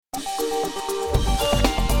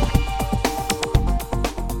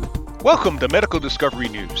Welcome to Medical Discovery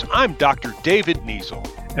News. I'm Dr. David Niesel.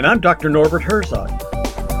 And I'm Dr. Norbert Herzog.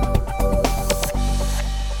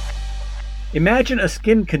 Imagine a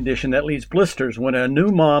skin condition that leaves blisters when a new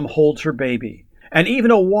mom holds her baby. And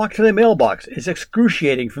even a walk to the mailbox is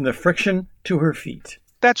excruciating from the friction to her feet.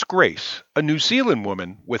 That's Grace, a New Zealand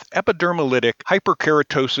woman with epidermolytic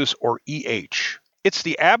hyperkeratosis, or EH. It's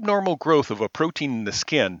the abnormal growth of a protein in the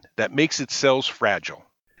skin that makes its cells fragile.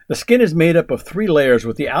 The skin is made up of 3 layers,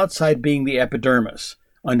 with the outside being the epidermis.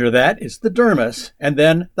 Under that is the dermis, and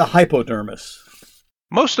then the hypodermis.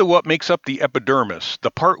 Most of what makes up the epidermis,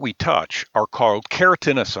 the part we touch, are called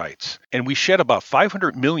keratinocytes, and we shed about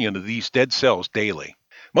 500 million of these dead cells daily.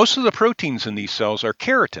 Most of the proteins in these cells are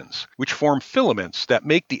keratins, which form filaments that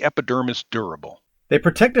make the epidermis durable. They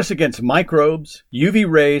protect us against microbes, UV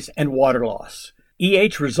rays, and water loss.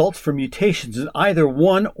 EH results from mutations in either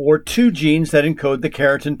 1 or 2 genes that encode the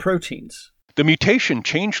keratin proteins. The mutation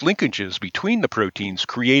changed linkages between the proteins,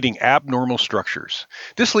 creating abnormal structures.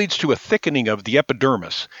 This leads to a thickening of the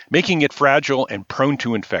epidermis, making it fragile and prone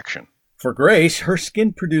to infection. For Grace, her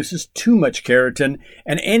skin produces too much keratin,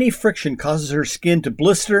 and any friction causes her skin to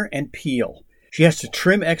blister and peel. She has to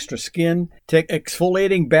trim extra skin, take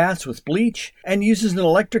exfoliating baths with bleach, and uses an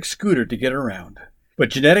electric scooter to get around. But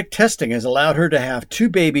genetic testing has allowed her to have 2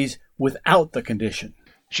 babies without the condition.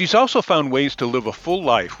 She's also found ways to live a full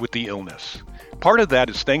life with the illness. Part of that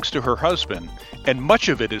is thanks to her husband, and much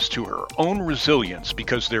of it is to her own resilience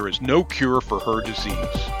because there is no cure for her disease.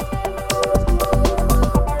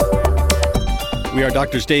 We are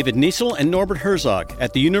Drs. David Niesel and Norbert Herzog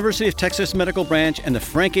at the University of Texas Medical Branch and the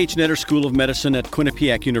Frank H. Netter School of Medicine at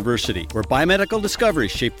Quinnipiac University, where biomedical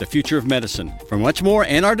discoveries shape the future of medicine. For much more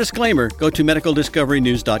and our disclaimer, go to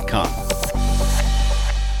medicaldiscoverynews.com.